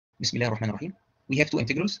Bismillah ar-Rahman ar-Rahim. We have two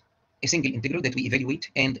integrals, a single integral that we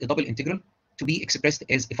evaluate and a double integral to be expressed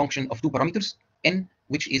as a function of two parameters, n,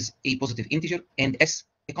 which is a positive integer, and s,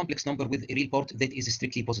 a complex number with a real part that is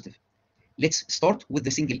strictly positive. Let's start with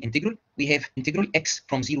the single integral. We have integral x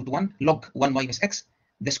from 0 to 1 log 1 minus x.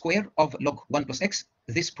 The square of log 1 plus x,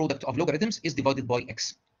 this product of logarithms, is divided by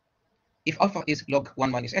x. If alpha is log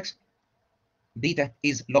 1 minus x, beta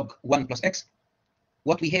is log 1 plus x,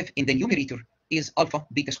 what we have in the numerator is alpha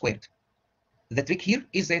beta squared. The trick here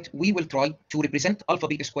is that we will try to represent alpha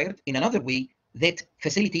beta squared in another way that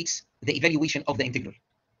facilitates the evaluation of the integral.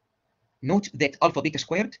 Note that alpha beta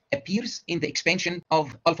squared appears in the expansion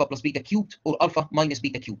of alpha plus beta cubed or alpha minus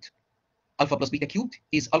beta cubed. Alpha plus beta cubed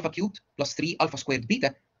is alpha cubed plus 3 alpha squared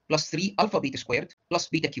beta plus 3 alpha beta squared plus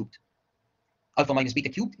beta cubed. Alpha minus beta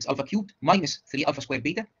cubed is alpha cubed minus 3 alpha squared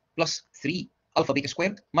beta plus 3 alpha beta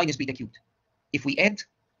squared minus beta cubed. If we add,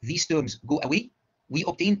 these terms go away, we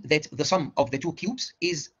obtain that the sum of the two cubes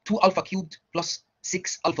is 2 alpha cubed plus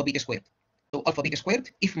 6 alpha beta squared. So alpha beta squared,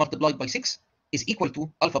 if multiplied by 6, is equal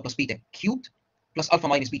to alpha plus beta cubed plus alpha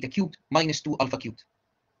minus beta cubed minus 2 alpha cubed.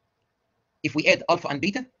 If we add alpha and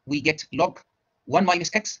beta, we get log 1 minus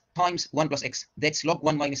x times 1 plus x. That's log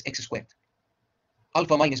 1 minus x squared.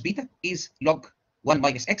 Alpha minus beta is log 1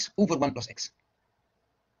 minus x over 1 plus x.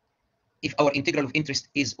 If our integral of interest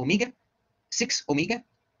is omega, 6 omega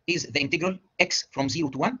is the integral x from 0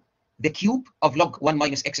 to 1, the cube of log 1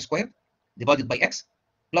 minus x squared divided by x,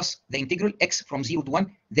 plus the integral x from 0 to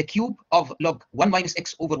 1, the cube of log 1 minus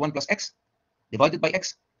x over 1 plus x divided by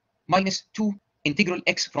x, minus 2 integral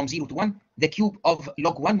x from 0 to 1, the cube of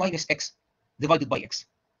log 1 minus x divided by x.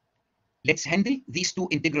 Let's handle these two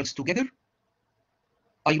integrals together.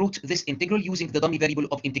 I wrote this integral using the dummy variable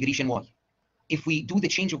of integration y. If we do the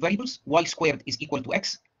change of variables, y squared is equal to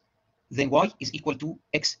x, then y is equal to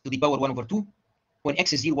x to the power 1 over 2. When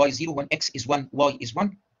x is 0, y is 0. When x is 1, y is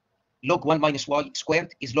 1. Log 1 minus y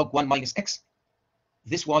squared is log 1 minus x.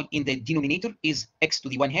 This y in the denominator is x to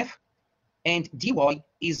the 1/2, and dy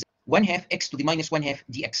is 1/2 x to the minus 1/2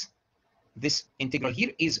 dx. This integral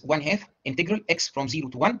here is 1/2 integral x from 0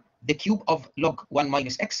 to 1, the cube of log 1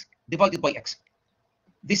 minus x divided by x.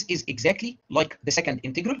 This is exactly like the second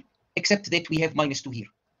integral, except that we have minus 2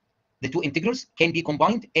 here. The two integrals can be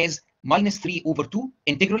combined as minus 3 over 2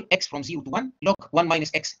 integral x from 0 to 1 log 1 minus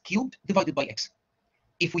x cubed divided by x.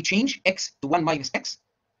 If we change x to 1 minus x,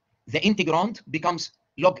 the integrand becomes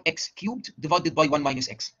log x cubed divided by 1 minus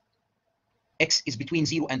x. X is between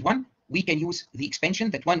 0 and 1. We can use the expansion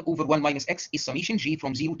that 1 over 1 minus x is summation j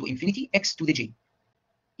from 0 to infinity x to the j.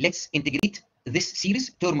 Let's integrate this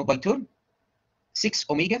series term by term. 6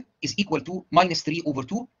 omega is equal to minus 3 over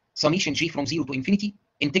 2 summation j from 0 to infinity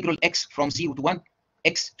integral x from 0 to 1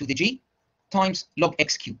 x to the j times log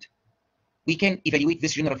x cubed. We can evaluate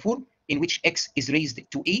this general form in which x is raised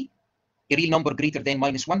to a real number greater than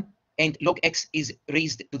minus 1, and log x is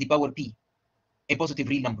raised to the power p, a positive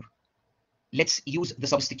real number. Let's use the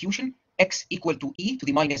substitution x equal to e to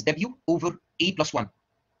the minus w over a plus 1.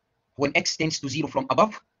 When x tends to 0 from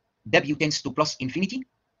above, w tends to plus infinity.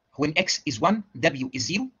 When x is 1, w is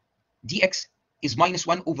 0. dx is minus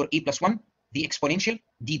 1 over a plus 1, the exponential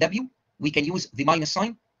dw. We can use the minus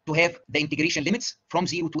sign to have the integration limits from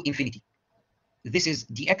 0 to infinity. This is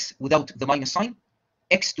dx without the minus sign.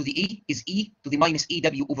 X to the a is e to the minus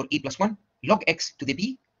aw over a plus 1. Log x to the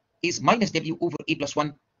b is minus w over a plus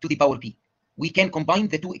 1 to the power p. We can combine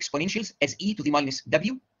the two exponentials as e to the minus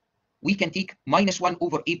w. We can take minus 1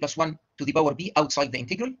 over a plus 1 to the power b outside the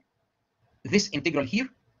integral. This integral here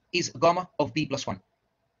is gamma of b plus 1.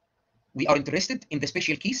 We are interested in the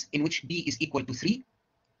special case in which b is equal to 3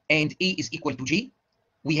 and a is equal to j.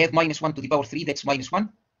 We have minus 1 to the power 3, that's minus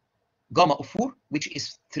 1. Gamma of 4, which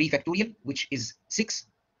is 3 factorial, which is 6.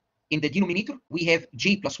 In the denominator, we have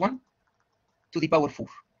j plus 1 to the power 4.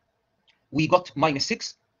 We got minus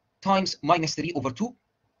 6 times minus 3 over 2.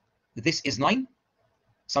 This is 9.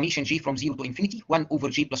 Summation j from 0 to infinity, 1 over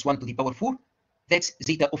j plus 1 to the power 4. That's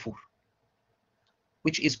zeta of 4,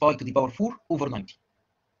 which is pi to the power 4 over 90.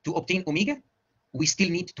 To obtain omega, we still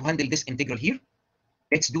need to handle this integral here.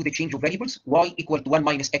 Let's do the change of variables. Y equal to 1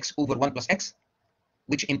 minus x over 1 plus x,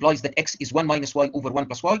 which implies that x is 1 minus y over 1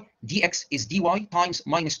 plus y. dx is dy times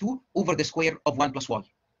minus 2 over the square of 1 plus y.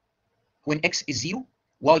 When x is 0,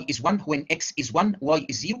 y is 1. When x is 1, y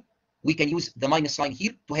is 0. We can use the minus sign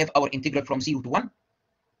here to have our integral from 0 to 1.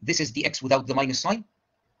 This is dx without the minus sign.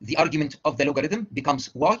 The argument of the logarithm becomes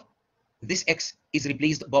y. This x is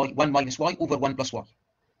replaced by 1 minus y over 1 plus y.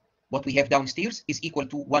 What we have downstairs is equal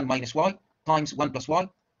to 1 minus y times 1 plus y,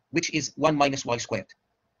 which is 1 minus y squared.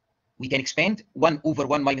 We can expand 1 over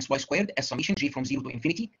 1 minus y squared as summation j from 0 to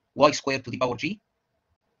infinity y² to the power g.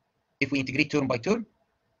 If we integrate term by term,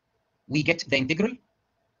 we get the integral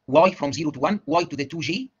y from 0 to 1, y to the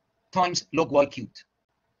 2g times log y³.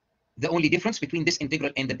 The only difference between this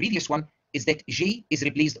integral and the previous one is that g is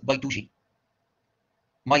replaced by 2g.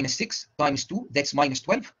 Minus 6 times 2, that's minus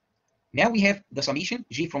 12. Now we have the summation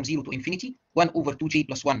g from 0 to infinity, 1 over 2g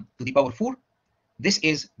plus 1 to the power 4. This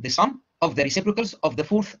is the sum of the reciprocals of the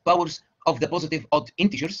fourth powers of the positive odd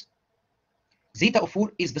integers. Zeta of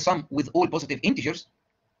 4 is the sum with all positive integers.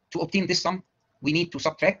 To obtain this sum, we need to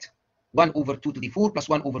subtract 1 over 2 to the 4 plus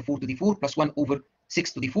 1 over 4 to the 4 plus 1 over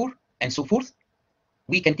 6 to the 4, and so forth.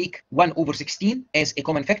 We can take 1 over 16 as a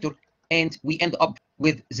common factor, and we end up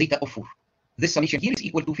with zeta of 4. This summation here is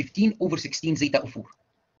equal to 15 over 16 zeta of 4.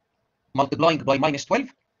 Multiplying by minus 12,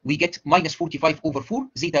 we get minus 45 over 4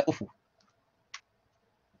 zeta of 4.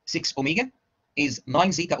 6 omega is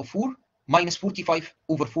 9 zeta of 4 minus 45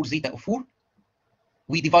 over 4 zeta of 4.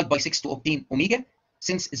 We divide by 6 to obtain omega.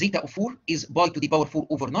 Since zeta of 4 is pi to the power 4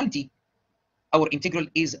 over 90, our integral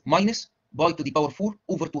is minus pi to the power 4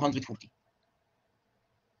 over 240.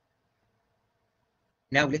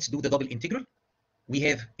 Now let's do the double integral. We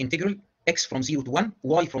have integral x from 0 to 1,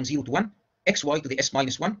 y from 0 to 1, xy to the s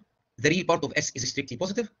minus 1. The real part of s is strictly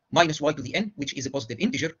positive, minus y to the n, which is a positive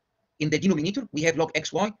integer. In the denominator, we have log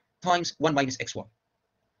xy times 1 minus xy.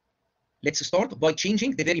 Let's start by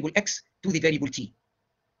changing the variable x to the variable t.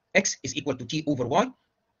 X is equal to t over y.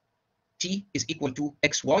 T is equal to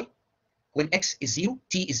xy. When x is 0,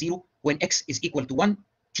 t is 0. When x is equal to 1,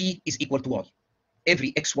 t is equal to y.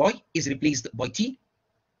 Every xy is replaced by t.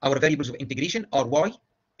 Our variables of integration are y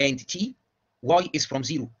and t. Y is from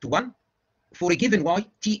 0 to 1. For a given y,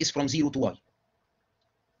 t is from 0 to y.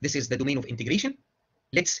 This is the domain of integration.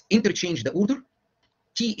 Let's interchange the order.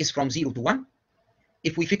 T is from 0 to 1.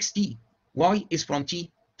 If we fix t, y is from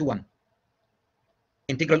t to 1.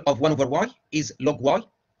 Integral of 1 over y is log y.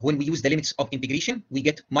 When we use the limits of integration, we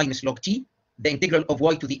get minus log t. The integral of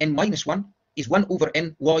y to the n minus 1 is 1 over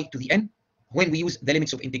n y to the n. When we use the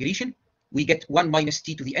limits of integration, we get 1 minus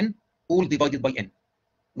t to the n, all divided by n.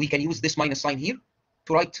 We can use this minus sign here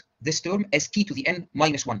to write this term as t to the n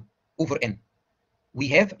minus 1 over n. We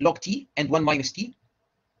have log t and 1 minus t.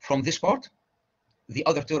 From this part, the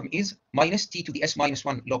other term is minus t to the s minus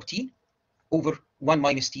 1 log t over 1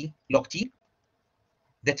 minus t log t.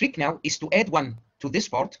 The trick now is to add 1 to this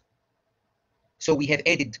part. So we have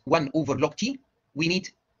added 1 over log t. We need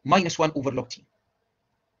minus 1 over log t.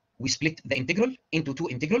 We split the integral into two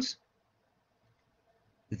integrals.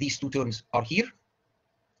 These two terms are here.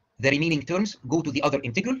 The remaining terms go to the other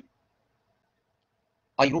integral.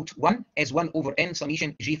 I wrote 1 as 1 over n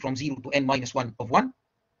summation g from 0 to n minus 1 of 1.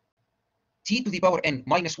 T to the power n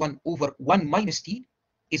minus 1 over 1 minus t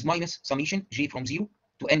is minus summation g from 0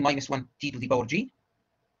 to n minus 1 t to the power g.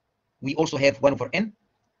 We also have 1 over n.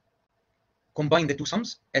 Combine the two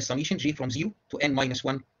sums as summation g from 0 to n minus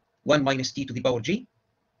 1, 1 minus t to the power g.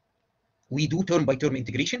 We do term by term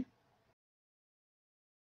integration.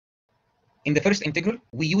 In the first integral,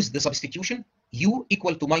 we use the substitution u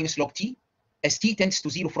equal to minus log t. As t tends to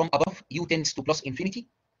 0 from above, u tends to plus infinity.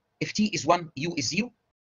 If t is 1, u is 0.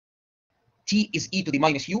 T is e to the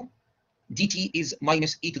minus u. dt is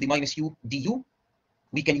minus e to the minus u du.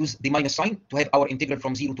 We can use the minus sign to have our integral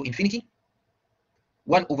from 0 to infinity.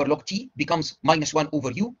 1 over log t becomes minus 1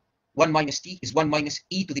 over u. 1 minus t is 1 minus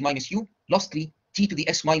e to the minus u. Lastly, t to the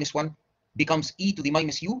s minus 1 becomes e to the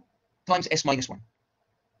minus u times s minus 1.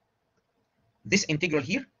 This integral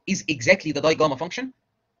here is exactly the digamma function.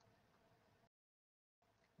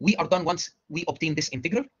 We are done once we obtain this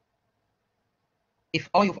integral. If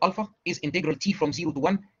I of alpha is integral t from 0 to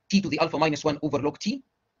 1, t to the alpha minus 1 over log t,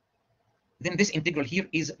 then this integral here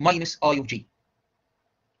is minus I of j.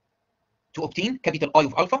 To obtain capital I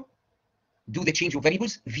of alpha, do the change of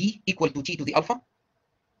variables v equal to t to the alpha.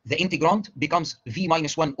 The integrand becomes v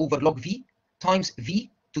minus 1 over log v times v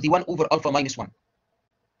to the 1 over alpha minus 1.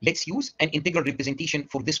 Let's use an integral representation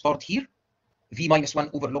for this part here. V minus 1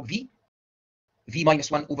 over log v. V minus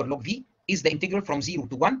 1 over log v is the integral from 0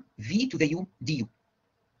 to 1, v to the u du.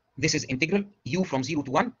 This is integral u from 0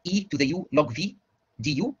 to 1, e to the u log v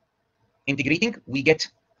du. Integrating, we get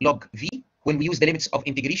log v. When we use the limits of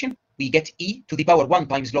integration, we get e to the power 1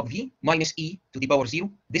 times log v minus e to the power 0.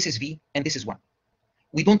 This is v and this is 1.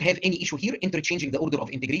 We don't have any issue here interchanging the order of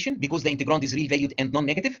integration because the integrand is real valued and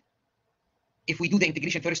non-negative. If we do the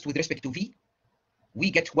integration first with respect to v,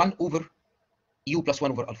 we get 1 over u plus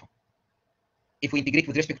 1 over alpha. If we integrate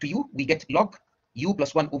with respect to u, we get log u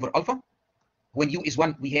plus 1 over alpha. When u is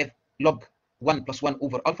 1, we have log 1 plus 1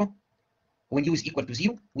 over alpha. When u is equal to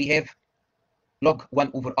 0, we have log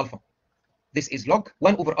 1 over alpha. This is log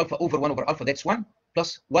 1 over alpha over 1 over alpha, that's 1,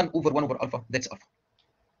 plus 1 over 1 over alpha, that's alpha.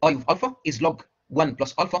 I of alpha is log 1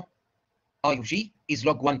 plus alpha. I of g is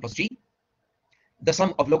log 1 plus g. The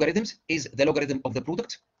sum of logarithms is the logarithm of the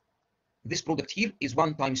product. This product here is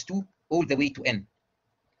 1 times 2 all the way to n.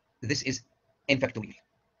 This is n factorial.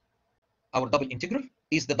 Our double integral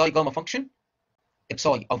is the digamma function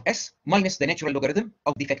psi of s minus the natural logarithm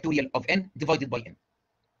of the factorial of n divided by n.